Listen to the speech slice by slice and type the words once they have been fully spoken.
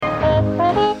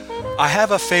I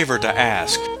have a favor to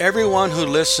ask. Everyone who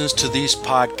listens to these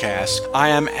podcasts, I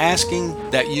am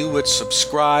asking that you would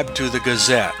subscribe to the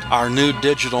Gazette, our new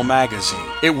digital magazine.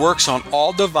 It works on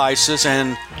all devices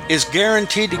and is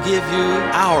guaranteed to give you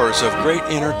hours of great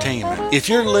entertainment. If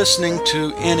you're listening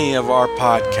to any of our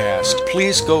podcasts,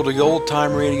 please go to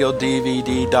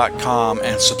oldtimeradiodvd.com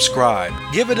and subscribe.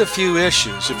 Give it a few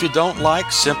issues. If you don't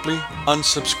like, simply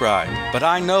unsubscribe. But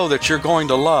I know that you're going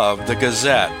to love the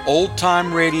Gazette.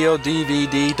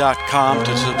 oldtimeradiodvd.com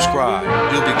to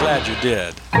subscribe. You'll be glad you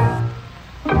did.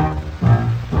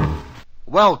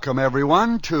 Welcome,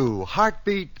 everyone, to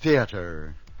Heartbeat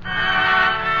Theater.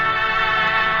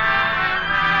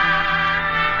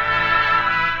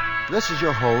 This is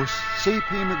your host,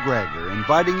 C.P. McGregor,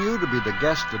 inviting you to be the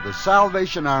guest of the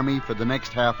Salvation Army for the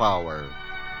next half hour.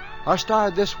 Our star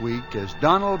this week is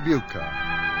Donald Buca.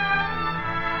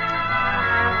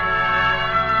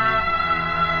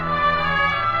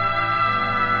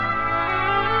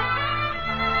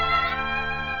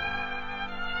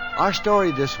 Our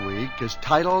story this week is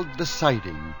titled The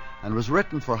Sighting and was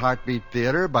written for Heartbeat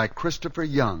Theater by Christopher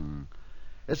Young.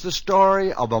 It's the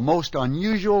story of a most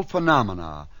unusual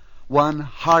phenomena, one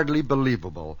hardly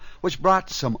believable, which brought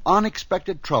some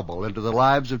unexpected trouble into the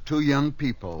lives of two young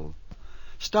people.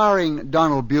 Starring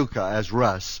Donald Buca as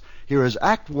Russ, here is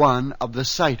Act One of The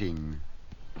Sighting.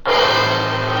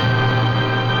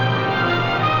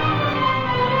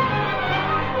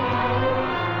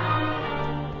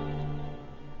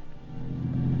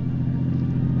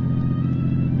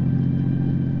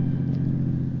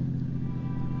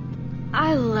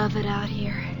 I love it out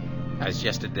here. It's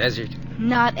just a desert.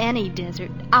 Not any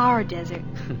desert. Our desert.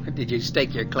 Did you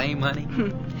stake your claim, honey?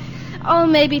 Oh,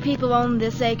 maybe people own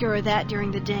this acre or that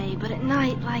during the day, but at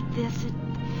night like this, it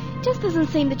just doesn't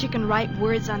seem that you can write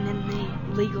words on the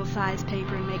legal size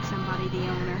paper and make somebody the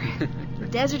owner. The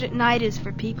desert at night is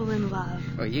for people in love.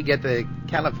 Well, you get the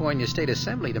California State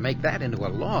Assembly to make that into a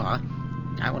law.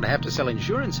 I won't have to sell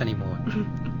insurance anymore.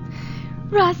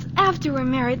 Russ, after we're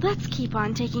married, let's keep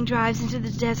on taking drives into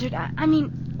the desert. I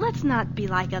mean, let's not be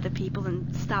like other people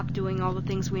and stop doing all the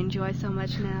things we enjoy so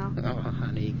much now. Oh,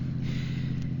 honey.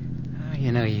 Oh,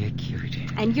 you know you're cute.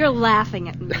 And you're laughing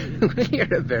at me.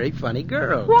 You're a very funny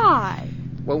girl. Why?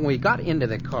 Well, when we got into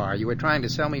the car, you were trying to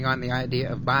sell me on the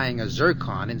idea of buying a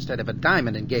zircon instead of a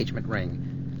diamond engagement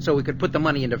ring, so we could put the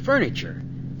money into furniture.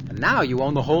 And now you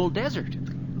own the whole desert.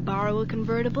 Borrow a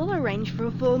convertible, arrange for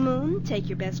a full moon, take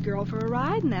your best girl for a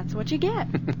ride, and that's what you get.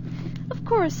 Of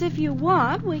course, if you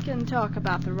want, we can talk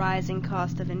about the rising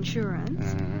cost of insurance.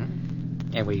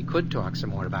 Mm-hmm. And we could talk some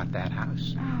more about that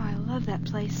house. Oh, I love that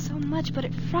place so much, but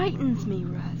it frightens me,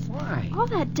 Russ. Why? All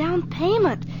that down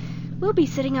payment. We'll be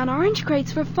sitting on orange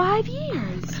crates for 5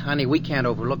 years. But, honey, we can't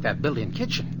overlook that built-in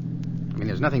kitchen. I mean,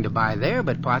 there's nothing to buy there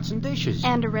but pots and dishes.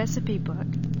 And a recipe book.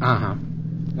 Uh-huh.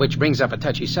 Which brings up a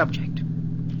touchy subject.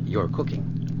 Your cooking.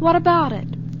 What about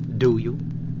it? Do you?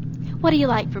 What do you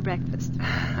like for breakfast?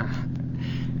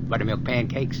 Buttermilk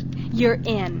pancakes. You're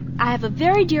in. I have a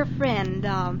very dear friend,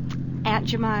 Aunt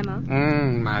Jemima.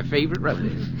 My favorite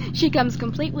relative. She comes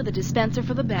complete with a dispenser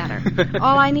for the batter.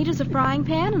 All I need is a frying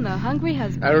pan and a hungry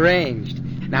husband. Arranged.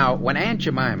 Now, when Aunt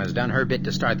Jemima's done her bit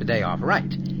to start the day off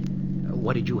right,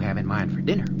 what did you have in mind for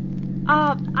dinner?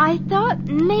 I thought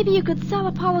maybe you could sell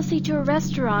a policy to a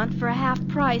restaurant for a half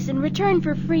price in return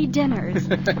for free dinners.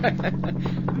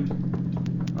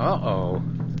 Uh-oh.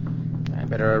 I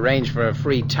better arrange for a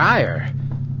free tire.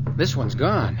 This one's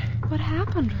gone. What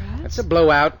happened, Russ? It's a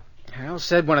blowout. Hal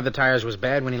said one of the tires was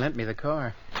bad when he lent me the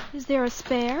car. Is there a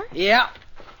spare? Yeah.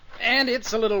 And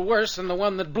it's a little worse than the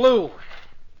one that blew.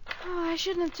 Oh, I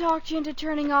shouldn't have talked you into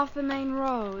turning off the main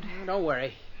road. Don't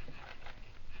worry.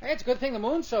 Hey, it's a good thing the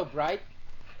moon's so bright.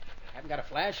 I haven't got a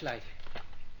flashlight.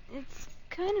 It's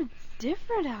kind of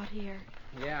different out here.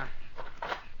 Yeah.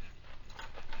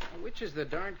 Which is the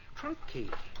darn trunk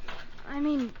key? I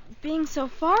mean, being so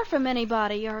far from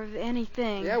anybody or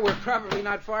anything. Yeah, we're probably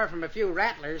not far from a few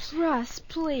rattlers. Russ,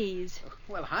 please.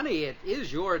 Well, honey, it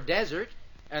is your desert,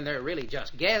 and they're really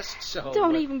just guests, so...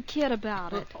 Don't even kid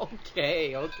about it.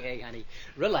 Okay, honey.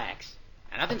 Relax.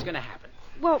 Nothing's going to happen.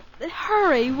 Well,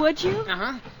 hurry, would you?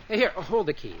 Uh-huh. Here, hold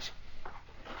the keys.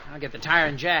 I'll get the tire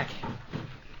and jack.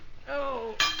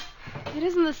 Oh. It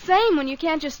isn't the same when you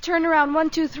can't just turn around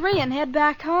 1, 2, 3 and head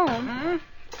back home. Hmm?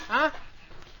 Huh?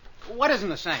 What isn't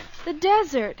the same? The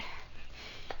desert.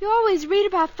 You always read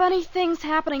about funny things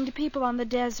happening to people on the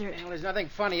desert. Well, there's nothing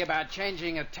funny about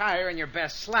changing a tire in your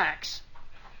best slacks.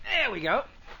 There we go.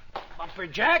 Bumper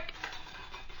jack.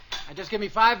 Now just give me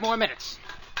 5 more minutes.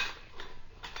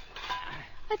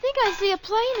 I think I see a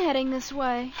plane heading this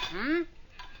way. Hmm?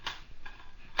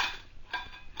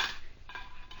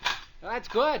 that's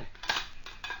good.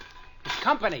 It's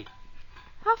company.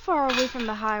 How far are we from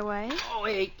the highway?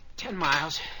 Oh, 10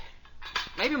 miles.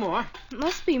 Maybe more.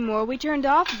 Must be more. We turned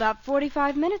off about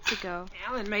 45 minutes ago.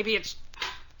 Well, then maybe it's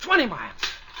 20 miles.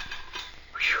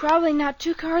 Probably not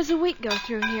 2 cars a week go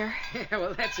through here. Yeah,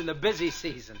 well, that's in the busy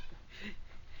season.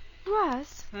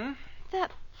 Russ, Hmm?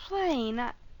 that plane,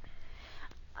 I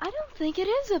don't think it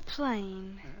is a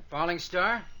plane. Falling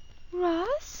Star?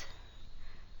 Russ?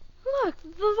 Look,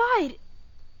 the light.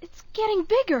 It's getting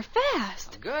bigger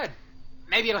fast. Oh, good.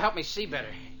 Maybe it'll help me see better.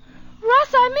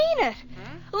 Russ, I mean it.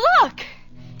 Hmm? Look!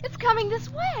 It's coming this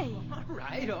way. All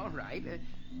right.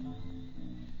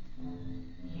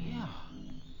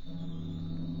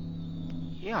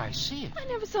 Yeah, I see it. I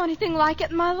never saw anything like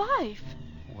it in my life.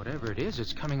 Whatever it is,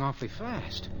 it's coming awfully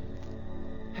fast.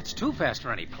 That's too fast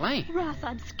for any plane. Russ,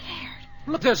 I'm scared.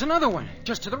 Look, there's another one,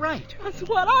 just to the right. Russ,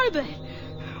 what are they?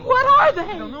 What are they?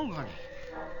 I don't know, honey.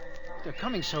 They're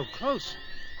coming so close.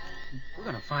 We're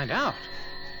going to find out.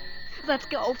 Let's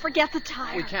go. Forget the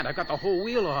tire. We can't. I've got the whole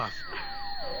wheel off.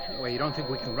 Anyway, you don't think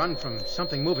we can run from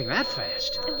something moving that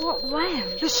fast? It won't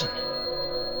land. Listen.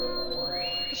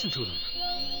 Listen to them.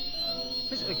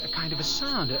 There's a kind of a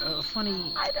sound, a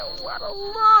funny... I don't want to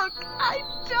look. I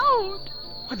don't.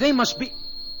 Well, they must be...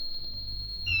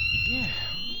 Yeah.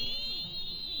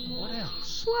 What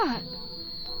else? What?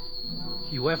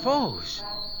 UFOs.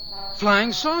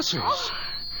 Flying saucers.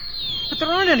 But there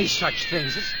aren't any such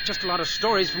things. It's just a lot of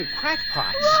stories from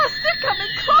crackpots. Russ, they're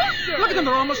coming closer. Look at them.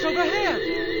 They're almost overhead.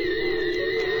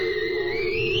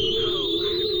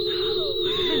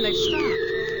 And they've stopped.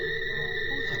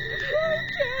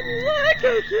 I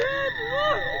can't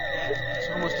look. It's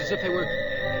almost as if they were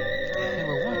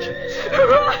watching us.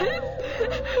 Russ,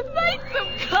 make them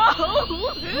go.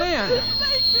 Lynn.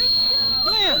 Make them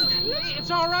go. Lynn,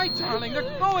 it's all right, darling.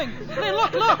 They're going. Lynn,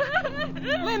 look.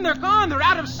 Lynn, they're gone. They're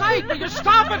out of sight. Will you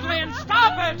stop it, Lynn?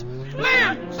 Stop it.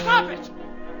 Lynn, stop it.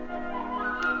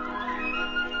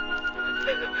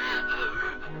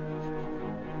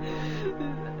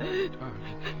 Darling,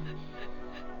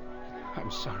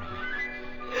 I'm sorry.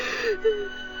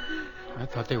 I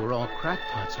thought they were all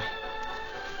crackpots.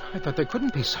 I thought there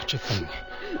couldn't be such a thing.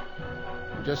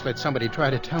 Just let somebody try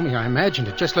to tell me I imagined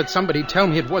it. Just let somebody tell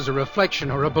me it was a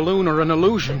reflection or a balloon or an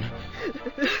illusion.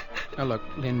 Now, look,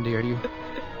 Lynn, dear, you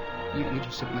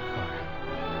just sit in the car.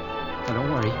 Now,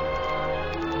 don't worry.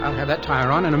 I'll have that tire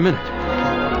on in a minute.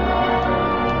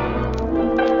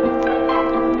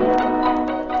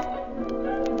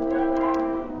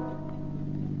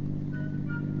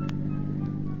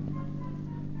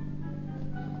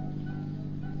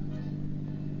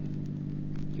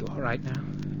 You all right now?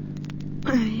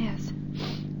 Yes.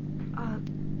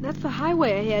 That's the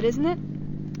highway ahead, isn't it?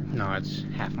 No, it's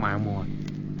half a mile more.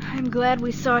 I'm glad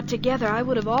we saw it together. I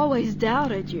would have always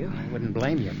doubted you. I wouldn't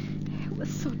blame you. It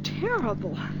was so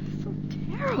terrible. So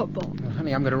terrible. Well,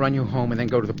 honey, I'm going to run you home and then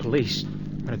go to the police.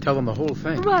 I'm going to tell them the whole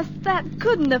thing. Russ, that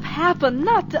couldn't have happened.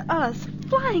 Not to us.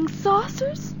 Flying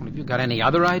saucers? Well, have you got any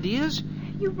other ideas?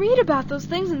 You read about those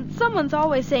things and someone's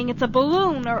always saying it's a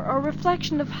balloon or a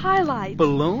reflection of highlights.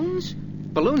 Balloons?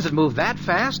 Balloons that move that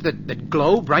fast, that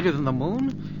glow brighter than the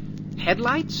moon?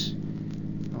 Headlights?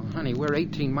 Oh, honey, we're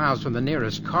 18 miles from the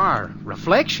nearest car.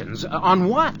 Reflections? On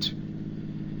what?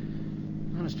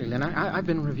 Honestly, Lynn, I've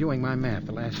been reviewing my map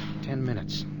the last 10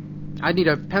 minutes. I'd need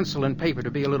a pencil and paper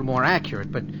to be a little more accurate,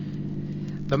 but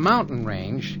the mountain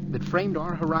range that framed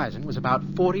our horizon was about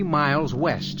 40 miles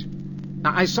west.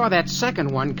 Now, I saw that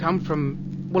second one come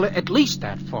from, well, at least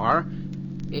that far,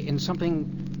 in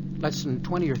something less than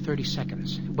 20 or 30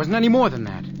 seconds. It wasn't any more than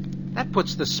that. That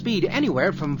puts the speed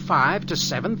anywhere from 5,000 to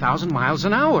 7,000 miles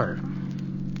an hour.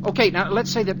 Okay, now let's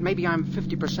say that maybe I'm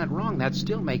 50% wrong. That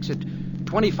still makes it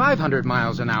 2,500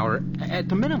 miles an hour at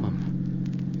the minimum.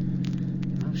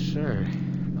 No, sir.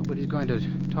 Nobody's going to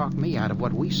talk me out of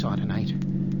what we saw tonight.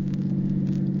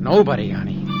 Nobody,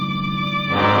 honey.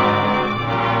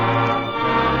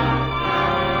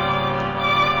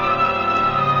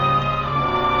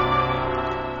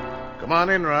 Come on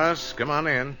in, Russ. Come on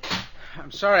in.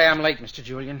 I'm sorry I'm late, Mr.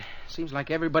 Julian. Seems like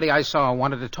everybody I saw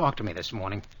wanted to talk to me this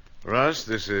morning. Russ,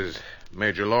 this is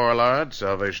Major Lorillard,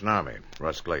 Salvation Army.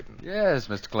 Russ Clayton. Yes,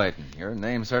 Mr. Clayton. Your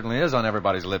name certainly is on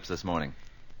everybody's lips this morning.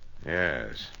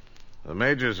 Yes. The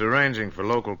Major's arranging for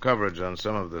local coverage on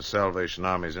some of the Salvation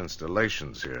Army's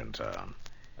installations here in town.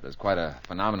 That is quite a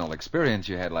phenomenal experience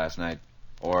you had last night.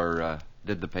 Or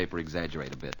did the paper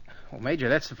exaggerate a bit? Well, Major,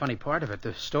 that's the funny part of it.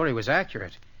 The story was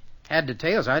accurate. Had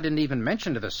details I didn't even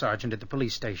mention to the sergeant at the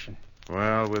police station.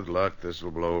 Well, with luck, this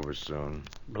will blow over soon.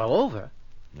 Blow over?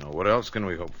 Now, what else can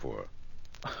we hope for?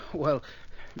 Well,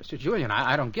 Mr. Julian,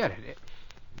 I don't get it.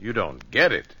 You don't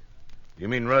get it? You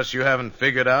mean, Russ, you haven't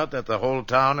figured out that the whole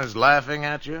town is laughing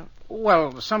at you?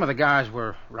 Well, some of the guys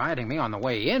were riding me on the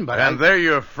way in, but And they're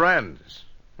your friends.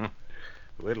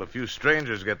 Wait till a few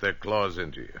strangers get their claws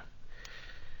into you.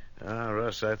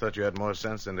 Russ, I thought you had more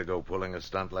sense than to go pulling a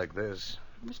stunt like this.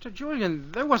 Mr.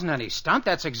 Julian, there wasn't any stunt.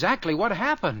 That's exactly what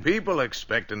happened. People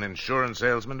expect an insurance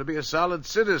salesman to be a solid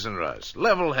citizen, Russ.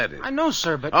 Level-headed. I know,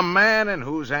 sir, but... A man in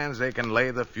whose hands they can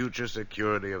lay the future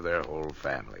security of their whole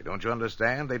family. Don't you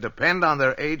understand? They depend on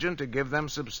their agent to give them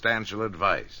substantial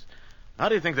advice. How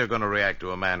do you think they're going to react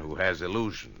to a man who has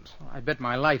illusions? I bet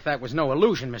my life that was no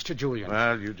illusion, Mr. Julian.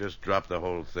 Well, you just dropped the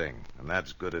whole thing, and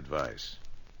that's good advice.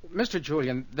 Mr.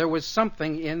 Julian, there was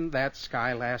something in that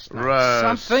sky last night. Russ.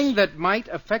 Something that might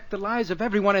affect the lives of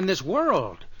everyone in this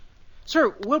world.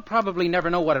 Sir, we'll probably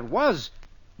never know what it was,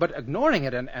 but ignoring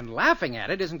it and laughing at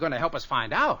it isn't going to help us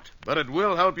find out. But it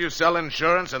will help you sell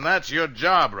insurance, and that's your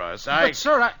job, Russ. But,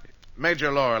 sir, Major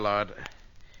Lorillard,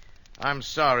 I'm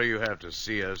sorry you have to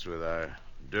see us with our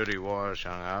dirty wash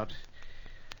hung out.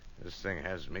 This thing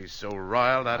has me so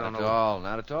riled, I don't know.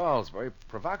 Not at all. It's very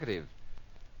provocative.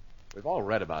 We've all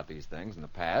read about these things in the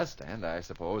past, and I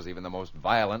suppose even the most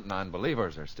violent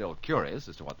non-believers are still curious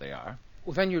as to what they are.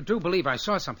 Well, then you do believe I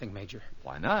saw something, Major.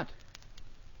 Why not?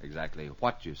 Exactly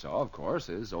what you saw, of course,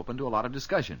 is open to a lot of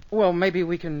discussion. Well, maybe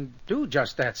we can do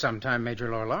just that sometime, Major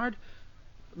Lorillard.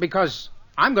 Because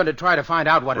I'm going to try to find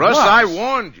out what it was. Russ, I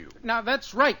warned you. Now,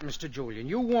 that's right, Mr. Julian.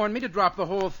 You warned me to drop the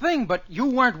whole thing, but you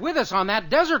weren't with us on that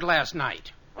desert last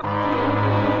night.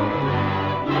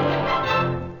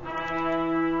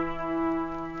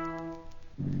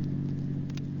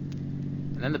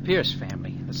 And then the Pierce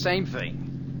family, the same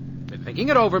thing. They're thinking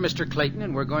it over, Mr. Clayton,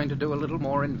 and we're going to do a little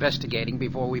more investigating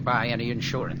before we buy any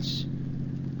insurance.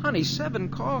 Honey, 7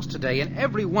 calls today, and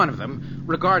every one of them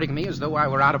regarding me as though I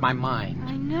were out of my mind.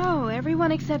 I know.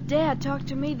 Everyone except Dad talked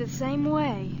to me the same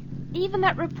way. Even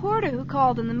that reporter who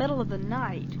called in the middle of the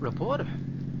night. Reporter?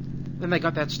 Then they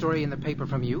got that story in the paper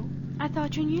from you? I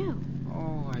thought you knew.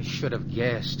 Oh, I should have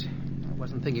guessed. I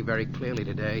wasn't thinking very clearly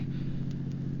today.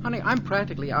 Honey, I'm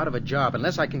practically out of a job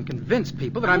unless I can convince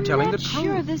people that I'm telling the truth. I'm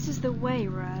not sure this is the way,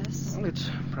 Russ. Well, it's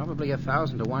probably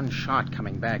 1,000 to 1 shot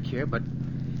coming back here, but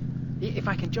if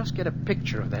I can just get a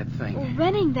picture of that thing. Well,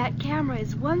 renting that camera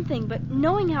is one thing, but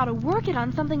knowing how to work it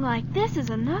on something like this is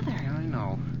another. Yeah, I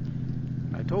know.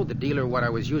 I told the dealer what I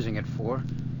was using it for.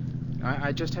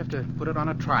 I just have to put it on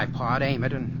a tripod, aim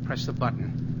it, and press the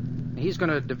button. He's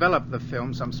going to develop the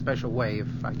film some special way if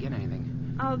I get anything.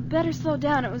 I'll better slow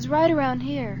down. It was right around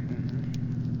here. Mm-hmm.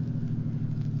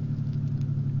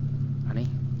 Honey,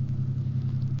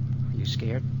 are you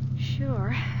scared?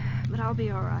 Sure, but I'll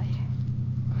be all right.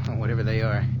 Whatever they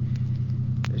are,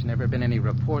 there's never been any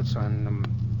reports on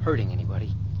them hurting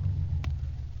anybody.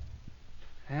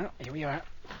 Well, here we are.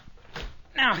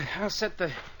 Now, I'll set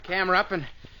the camera up and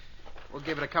we'll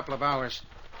give it a couple of hours.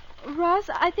 Russ,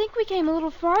 I think we came a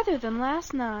little farther than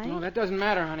last night. No, that doesn't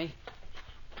matter, honey.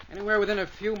 Anywhere within a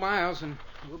few miles and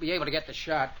we'll be able to get the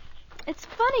shot. It's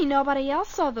funny nobody else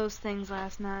saw those things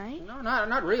last night. No,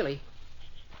 not really.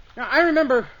 Now, I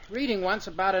remember reading once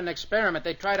about an experiment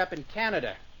they tried up in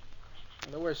Canada.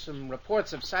 There were some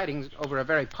reports of sightings over a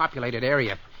very populated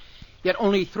area. Yet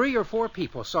only 3 or 4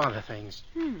 people saw the things.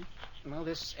 Well,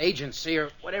 this agency, or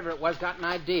whatever it was, got an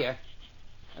idea.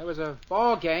 There was a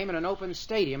ball game in an open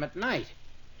stadium at night.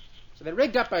 So they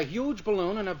rigged up a huge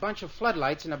balloon and a bunch of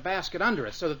floodlights in a basket under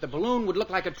it so that the balloon would look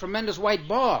like a tremendous white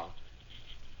ball.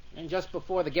 And just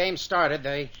before the game started,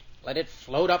 they let it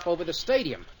float up over the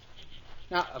stadium.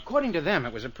 Now, according to them,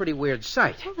 it was a pretty weird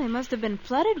sight. Well, they must have been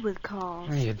flooded with calls.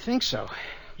 Well, you'd think so.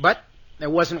 But there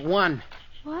wasn't one.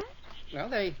 What? Well,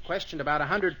 they questioned about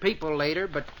 100 people later,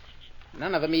 but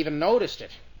none of them even noticed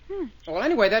it. Well,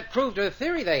 anyway, that proved a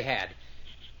theory they had.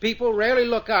 People rarely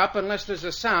look up unless there's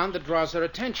a sound that draws their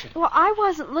attention. Well, I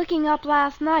wasn't looking up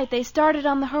last night. They started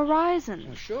on the horizon.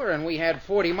 Well, sure, and we had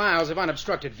 40 miles of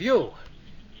unobstructed view.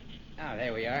 Ah,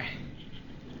 there we are.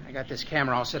 I got this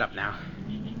camera all set up now.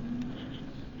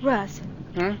 Russ.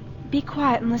 Be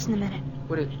quiet and listen a minute.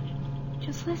 What is...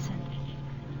 Just listen.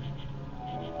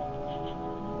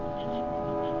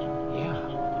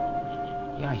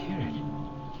 Yeah, I hear it.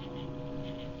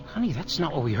 Honey, that's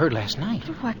not what we heard last night.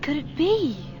 What could it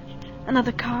be?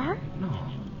 Another car? No,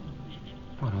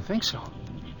 I don't think so.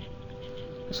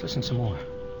 Let's listen some more.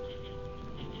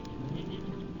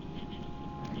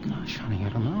 Gosh, honey, I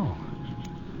don't know.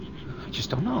 I just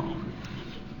don't know.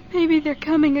 Maybe they're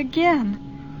coming again.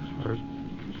 Or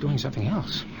doing something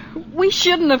else. We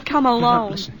shouldn't have come alone.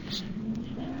 No, listen.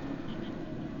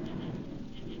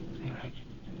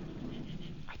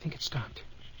 Hey, think it stopped.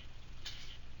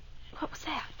 What was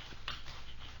that?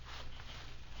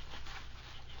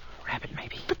 Rabbit,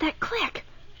 maybe. But that click.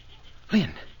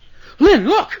 Lynn! Lynn,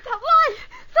 look! That light!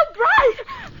 So bright!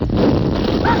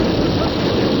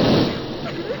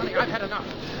 Honey, I've had enough.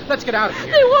 Let's get out of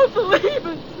here. They won't believe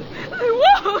us. They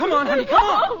won't. Come on, honey, come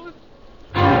on.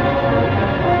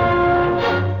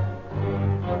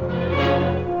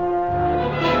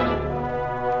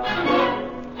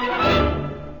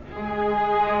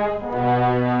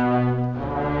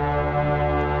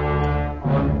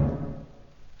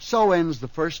 So ends the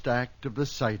first act of The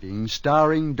Sighting,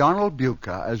 starring Donald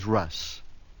Buca as Russ.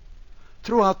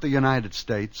 Throughout the United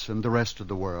States and the rest of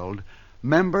the world,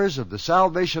 members of the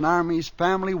Salvation Army's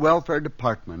Family Welfare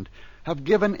Department have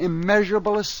given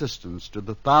immeasurable assistance to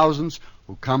the thousands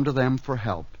who come to them for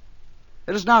help.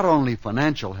 It is not only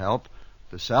financial help.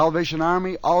 The Salvation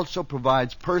Army also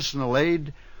provides personal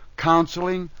aid,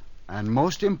 counseling, and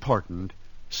most important,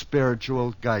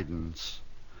 spiritual guidance.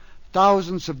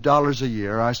 Thousands of dollars a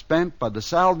year are spent by the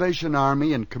Salvation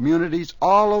Army in communities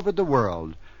all over the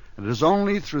world, and it is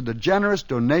only through the generous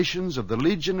donations of the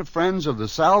Legion of Friends of the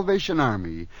Salvation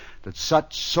Army that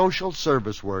such social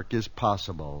service work is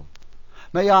possible.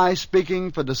 May I,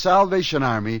 speaking for the Salvation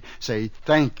Army, say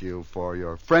thank you for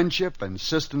your friendship and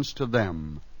assistance to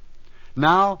them.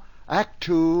 Now, Act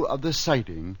 2 of The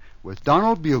Sighting with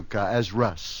Donald Buca as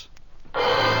Russ.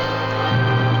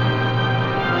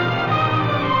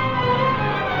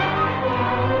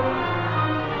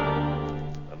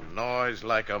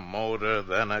 Like a motor,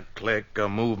 then a click, a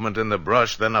movement in the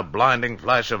brush, then a blinding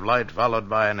flash of light followed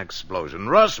by an explosion.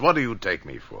 Russ, what do you take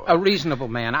me for? A reasonable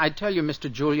man. I tell you,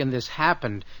 Mr. Julian, this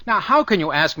happened. Now, how can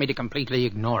you ask me to completely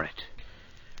ignore it?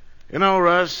 You know,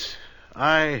 Russ,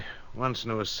 I once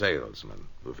knew a salesman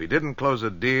who, if he didn't close a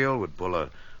deal, would pull a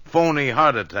phony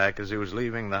heart attack as he was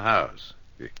leaving the house.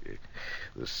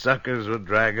 The suckers would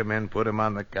drag him in, put him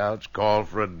on the couch, call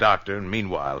for a doctor, and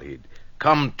meanwhile he'd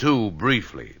come to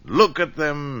briefly, look at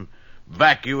them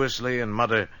vacuously, and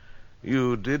mutter,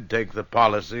 "You did take the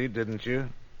policy, didn't you?"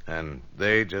 And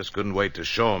they just couldn't wait to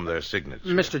show him their signature.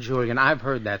 Mr. Julian, I've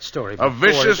heard that story before. A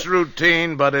vicious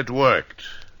routine, but it worked.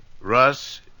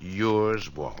 Russ, yours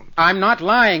won't. I'm not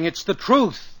lying. It's the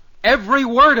truth. Every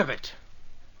word of it.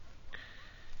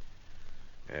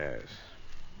 Yes.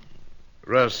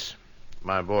 Russ,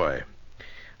 my boy,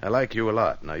 I like you a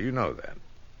lot. Now, you know that.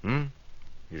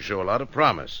 You show a lot of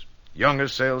promise.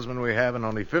 Youngest salesman we have and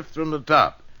only fifth from the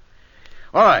top.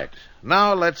 All right,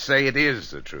 now let's say it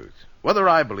is the truth. Whether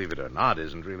I believe it or not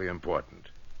isn't really important.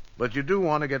 But you do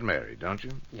want to get married, don't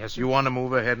you? Yes, sir. You want to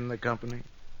move ahead in the company?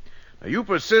 Now, you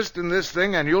persist in this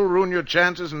thing and you'll ruin your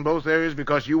chances in both areas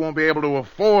because you won't be able to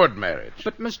afford marriage.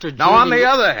 But, Mr. Julian... Now, on the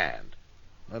other hand,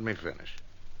 let me finish.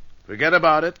 Forget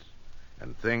about it,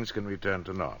 and things can return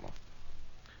to normal.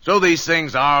 So these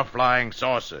things are flying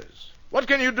saucers. What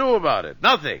can you do about it?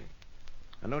 Nothing.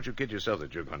 And don't you kid yourself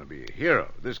that you're going to be a hero.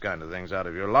 This kind of thing's out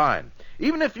of your line.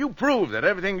 Even if you prove that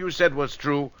everything you said was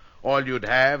true, all you'd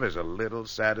have is a little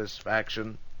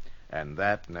satisfaction. And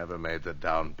that never made the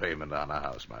down payment on a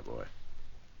house, my boy.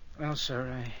 Well,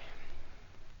 sir,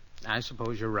 I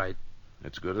suppose you're right.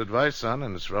 It's good advice, son,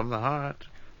 and it's from the heart.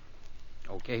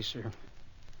 Okay, sir.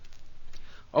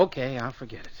 Okay, I'll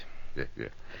forget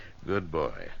it. Good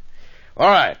boy. All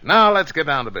right, now let's get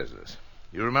down to business.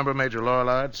 You remember Major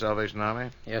Lorillard, Salvation Army?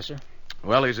 Yes, sir.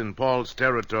 Well, he's in Paul's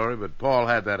territory, but Paul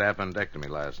had that appendectomy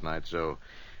last night, so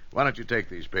why don't you take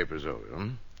these papers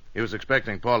over, He was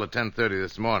expecting Paul at 10:30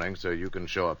 this morning, so you can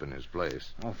show up in his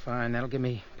place. Oh, fine. That'll give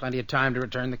me plenty of time to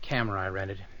return the camera I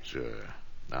rented. Sure.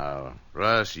 Now,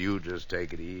 Russ, you just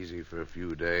take it easy for a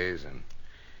few days, and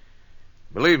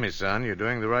believe me, son, you're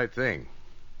doing the right thing.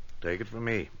 Take it from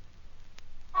me.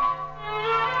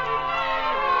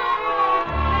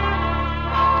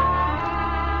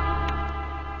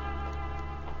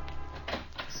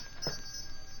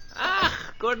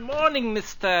 Good morning,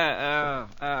 Mr.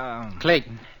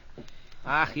 Clayton.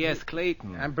 Yes,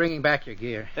 Clayton. I'm bringing back your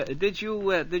gear. Did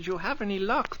you have any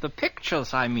luck? The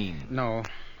pictures, I mean. No,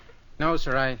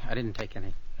 sir, I didn't take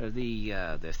any.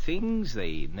 The things,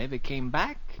 they never came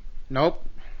back? Nope.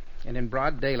 And in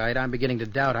broad daylight, I'm beginning to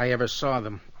doubt I ever saw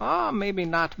them. Maybe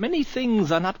not. Many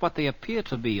things are not what they appear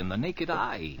to be in the naked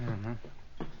eye. Mm-hmm.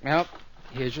 Well,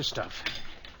 here's your stuff.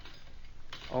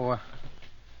 Oh,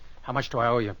 how much do I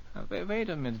owe you? Wait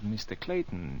a minute, Mr.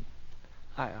 Clayton.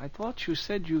 I thought you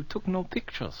said you took no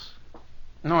pictures.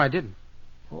 No, I didn't.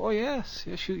 Oh, yes,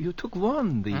 you took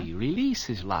one. The release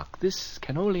is locked. This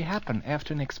can only happen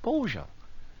after an exposure.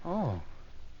 Oh.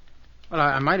 Well,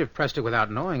 I might have pressed it without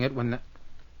knowing it when I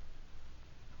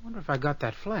wonder if I got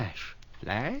that flash.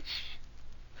 Flash?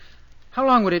 How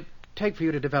long would it take for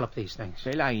you to develop these things?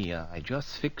 Well, I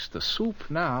just fixed the soup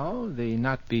now. They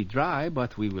not be dry,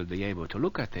 but we will be able to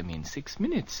look at them in 6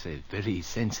 minutes. A very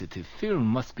sensitive film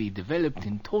must be developed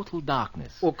in total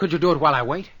darkness. Well, could you do it while I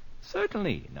wait?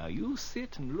 Certainly. Now, you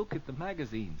sit and look at the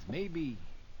magazines. Maybe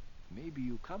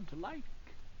you come to like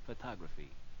photography.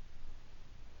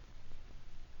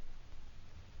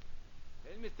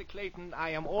 Well, Mr. Clayton,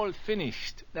 I am all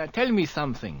finished. Now, tell me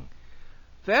something.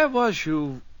 Where was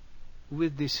you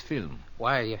with this film?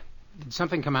 Why, did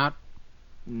something come out?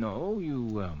 No,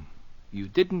 you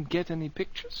didn't get any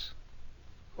pictures?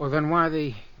 Well, then why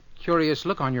the curious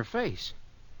look on your face?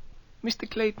 Mr.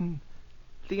 Clayton,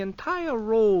 the entire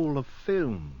roll of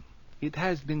film, it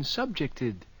has been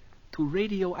subjected to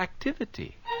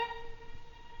radioactivity.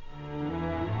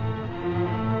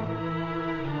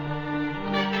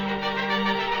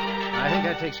 I think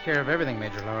that takes care of everything,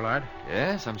 Major Lorillard.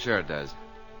 Yes, I'm sure it does.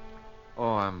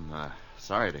 Oh, I'm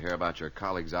sorry to hear about your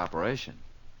colleague's operation.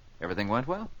 Everything went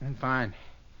well? Fine.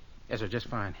 Yes, sir, just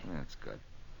fine. That's good.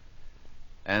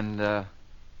 And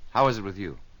how is it with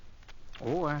you?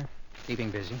 Oh, keeping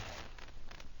busy.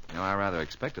 You know, I rather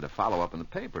expected a follow-up in the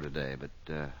paper today, but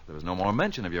there was no more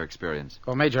mention of your experience.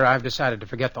 Well, Major, I've decided to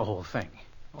forget the whole thing.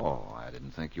 Oh, I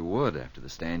didn't think you would after the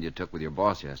stand you took with your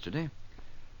boss yesterday.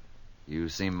 You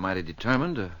seem mighty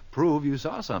determined to prove you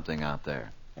saw something out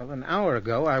there. Well, an hour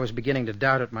ago, I was beginning to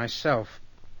doubt it myself.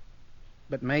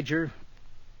 But, Major,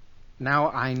 now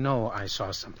I know I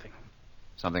saw something.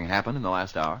 Something happened in the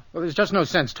last hour? Well, there's just no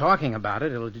sense talking about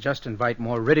it. It'll just invite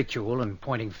more ridicule and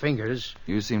pointing fingers.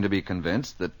 You seem to be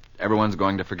convinced that everyone's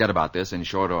going to forget about this in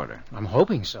short order. I'm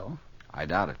hoping so. I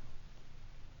doubt it.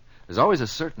 There's always a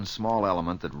certain small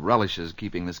element that relishes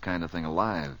keeping this kind of thing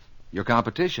alive. Your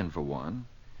competition, for one.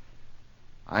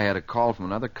 I had a call from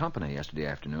another company yesterday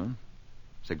afternoon,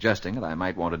 suggesting that I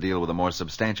might want to deal with a more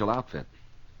substantial outfit.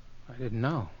 I didn't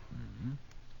know. Mm-hmm.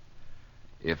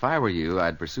 If I were you,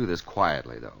 I'd pursue this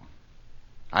quietly, though.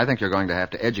 I think you're going to have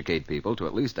to educate people to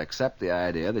at least accept the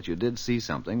idea that you did see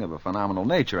something of a phenomenal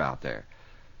nature out there.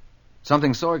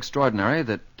 Something so extraordinary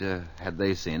that, had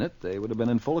they seen it, they would have been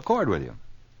in full accord with you.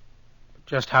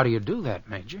 Just how do you do that,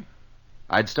 Major?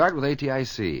 I'd start with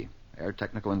ATIC, Air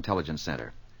Technical Intelligence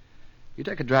Center. You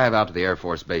take a drive out to the Air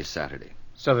Force Base Saturday.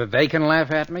 So that they can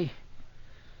laugh at me?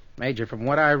 Major, from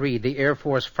what I read, the Air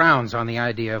Force frowns on the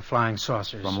idea of flying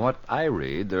saucers. From what I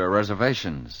read, there are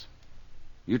reservations.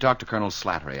 You talk to Colonel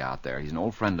Slattery out there. He's an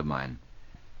old friend of mine.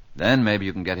 Then maybe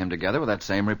you can get him together with that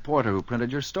same reporter who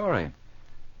printed your story.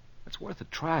 It's worth a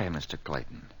try, Mr.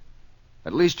 Clayton.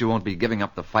 At least you won't be giving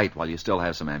up the fight while you still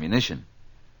have some ammunition.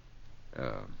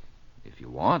 If you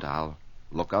want, I'll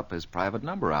look up his private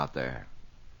number out there.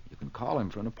 You can call him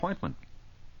for an appointment.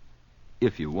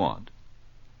 If you want.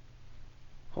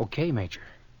 Okay, Major.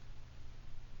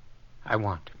 I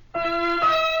want. If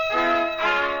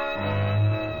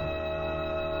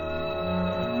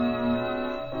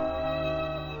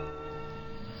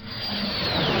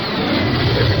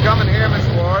you're coming here, Miss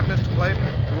Ward, Mr.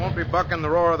 Clayton, you won't be bucking the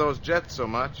roar of those jets so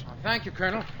much. Oh, thank you,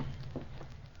 Colonel.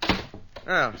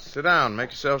 Well, sit down. Make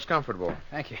yourselves comfortable.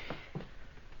 Thank you.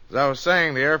 As I was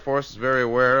saying, the Air Force is very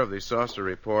aware of the saucer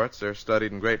reports. They're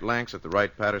studied in great lengths at the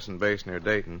Wright-Patterson base near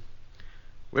Dayton.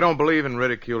 We don't believe in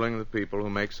ridiculing the people who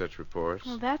make such reports.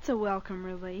 Well, that's a welcome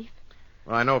relief.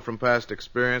 Well, I know from past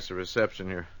experience the reception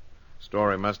your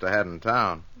story must have had in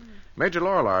town. Major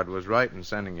Lorillard was right in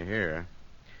sending you here.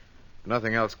 If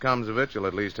nothing else comes of it, you'll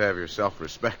at least have your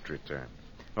self-respect returned.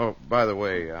 Oh, by the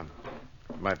way, you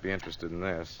might be interested in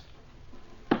this.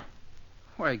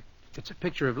 Why, it's a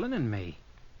picture of Lynn and me.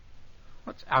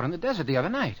 What's out in the desert the other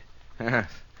night?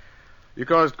 You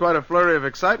caused quite a flurry of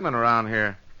excitement around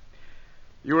here.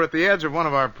 You were at the edge of one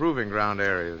of our proving ground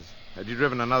areas. Had you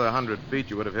driven another 100 feet,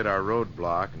 you would have hit our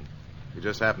roadblock, and you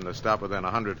just happened to stop within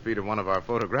 100 feet of one of our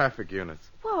photographic units.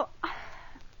 Well,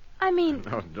 I mean...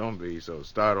 No, don't be so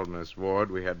startled, Miss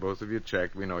Ward. We had both of you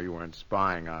checked. We know you weren't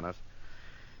spying on us.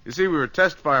 You see, we were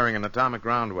test-firing an atomic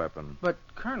ground weapon. But,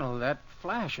 Colonel, that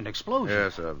flash and explosion...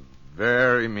 Yes, a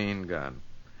very mean gun.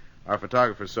 Our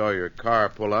photographer saw your car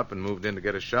pull up and moved in to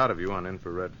get a shot of you on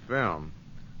infrared film.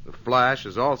 The flash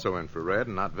is also infrared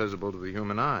and not visible to the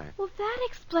human eye. Well, that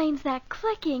explains that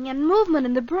clicking and movement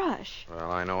in the brush.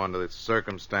 Well, I know under the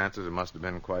circumstances it must have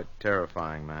been quite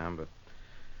terrifying, ma'am, but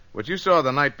what you saw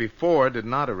the night before did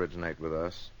not originate with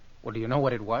us. Well, do you know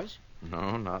what it was?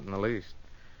 No, not in the least.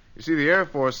 You see, the Air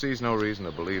Force sees no reason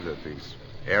to believe that these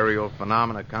aerial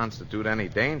phenomena constitute any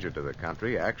danger to the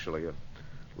country. Actually, a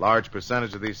large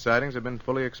percentage of these sightings have been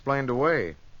fully explained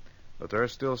away. But there are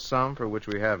still some for which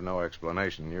we have no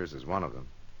explanation. Yours is one of them.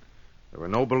 There were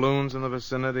no balloons in the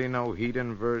vicinity, no heat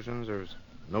inversions. There was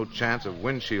no chance of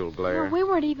windshield glare. Well, we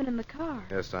weren't even in the car.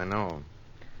 Yes, I know.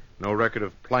 No record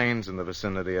of planes in the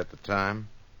vicinity at the time.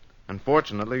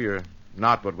 Unfortunately, you're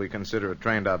not what we consider a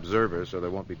trained observer, so there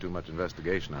won't be too much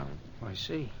investigation on it. Oh, I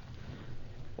see.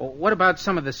 Well, what about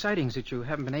some of the sightings that you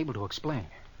haven't been able to explain?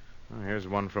 Well, here's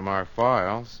one from our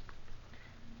files.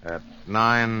 At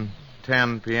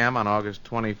 9:10 p.m. on August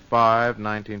 25,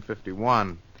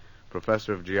 1951,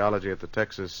 professor of geology at the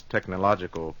Texas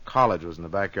Technological College was in the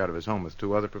backyard of his home with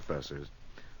two other professors.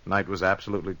 Night was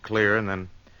absolutely clear, and then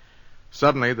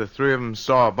suddenly the three of them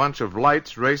saw a bunch of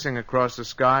lights racing across the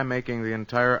sky, making the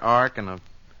entire arc in a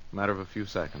matter of a few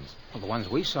seconds. Well, the ones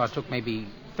we saw took maybe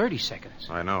 30 seconds.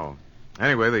 I know.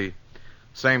 Anyway, the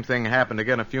same thing happened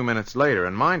again a few minutes later,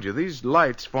 and mind you, these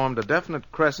lights formed a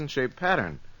definite crescent-shaped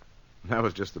pattern. That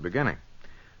was just the beginning.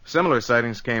 Similar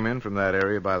sightings came in from that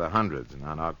area by the hundreds, and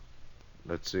on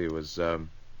it was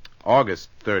August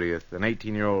 30th, an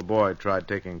 18-year-old boy tried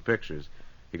taking pictures.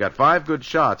 He got 5 good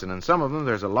shots, and in some of them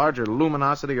there's a larger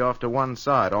luminosity off to one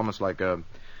side, almost like a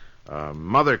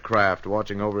mother craft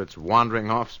watching over its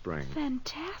wandering offspring.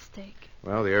 Fantastic.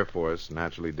 Well, the Air Force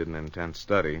naturally did an intense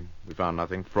study. We found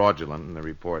nothing fraudulent in the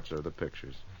reports or the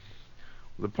pictures.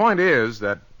 The point is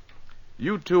that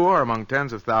you two are among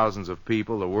tens of thousands of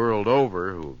people the world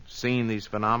over who've seen these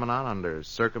phenomena under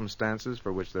circumstances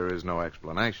for which there is no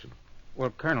explanation. Well,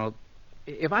 Colonel,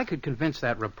 if I could convince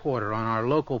that reporter on our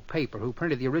local paper who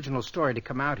printed the original story to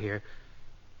come out here,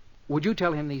 would you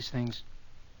tell him these things?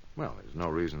 Well, there's no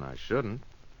reason I shouldn't.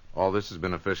 All this has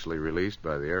been officially released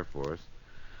by the Air Force.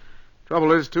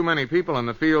 Trouble is, too many people in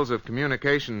the fields of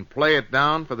communication play it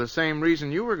down for the same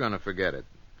reason you were going to forget it.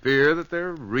 Fear that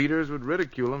their readers would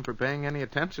ridicule them for paying any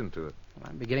attention to it. Well,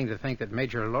 I'm beginning to think that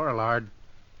Major Lorillard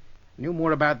knew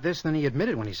more about this than he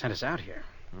admitted when he sent us out here.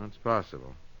 That's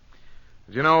possible.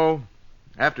 But you know,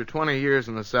 after 20 years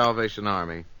in the Salvation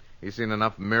Army, he's seen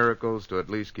enough miracles to at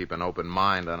least keep an open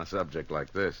mind on a subject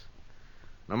like this.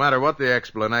 No matter what the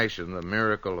explanation, the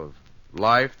miracle of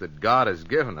life that God has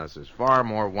given us is far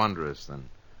more wondrous than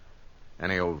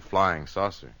any old flying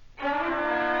saucer.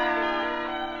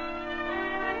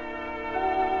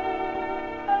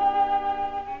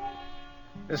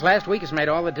 This last week has made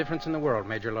all the difference in the world,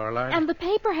 Major Lorillard. And the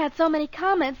paper had so many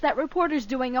comments that reporters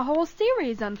doing a whole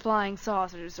series on flying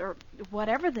saucers, or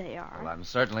whatever they are. Well, I'm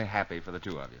certainly happy for the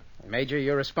two of you. Major,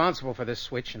 you're responsible for this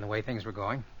switch and the way things were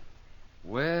going.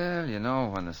 Well, you know,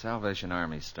 when the Salvation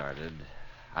Army started,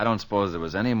 I don't suppose there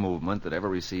was any movement that ever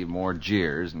received more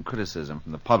jeers and criticism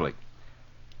from the public.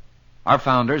 Our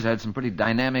founders had some pretty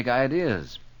dynamic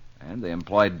ideas, and they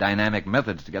employed dynamic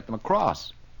methods to get them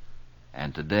across.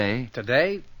 And today...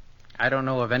 Today, I don't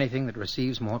know of anything that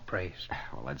receives more praise.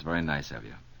 Well, that's very nice of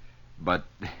you. But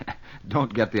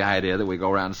don't get the idea that we go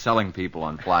around selling people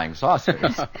on flying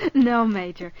saucers. No,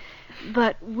 Major.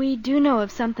 But we do know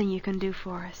of something you can do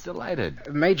for us.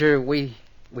 Delighted. Major, we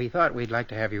thought we'd like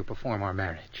to have you perform our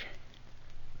marriage.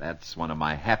 That's one of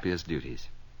my happiest duties.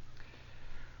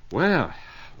 Well,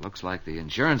 looks like the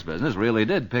insurance business really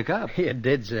did pick up. It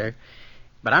did, sir.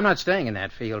 But I'm not staying in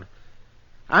that field.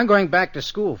 I'm going back to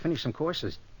school, finish some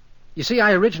courses. You see,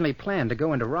 I originally planned to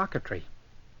go into rocketry.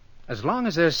 As long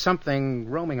as there's something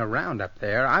roaming around up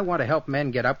there, I want to help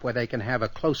men get up where they can have a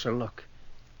closer look.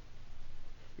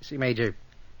 You see, Major,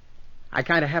 I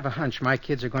kind of have a hunch my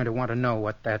kids are going to want to know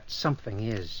what that something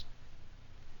is.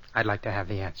 I'd like to have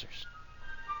the answers.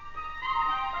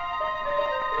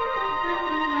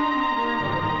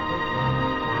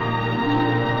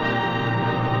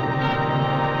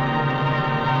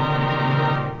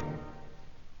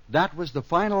 That was the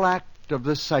final act of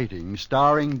The Sighting,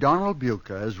 starring Donald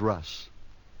Buca as Russ.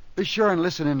 Be sure and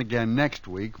listen in again next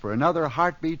week for another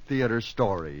Heartbeat Theater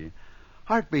story.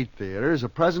 Heartbeat Theater is a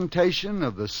presentation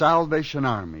of the Salvation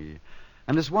Army,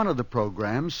 and is one of the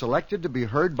programs selected to be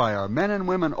heard by our men and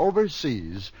women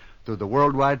overseas through the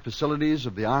worldwide facilities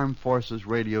of the Armed Forces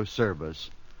Radio Service.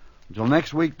 Until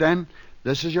next week, then,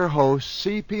 this is your host,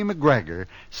 C.P. McGregor,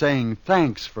 saying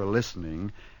thanks for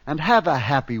listening, and have a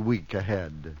happy week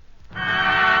ahead.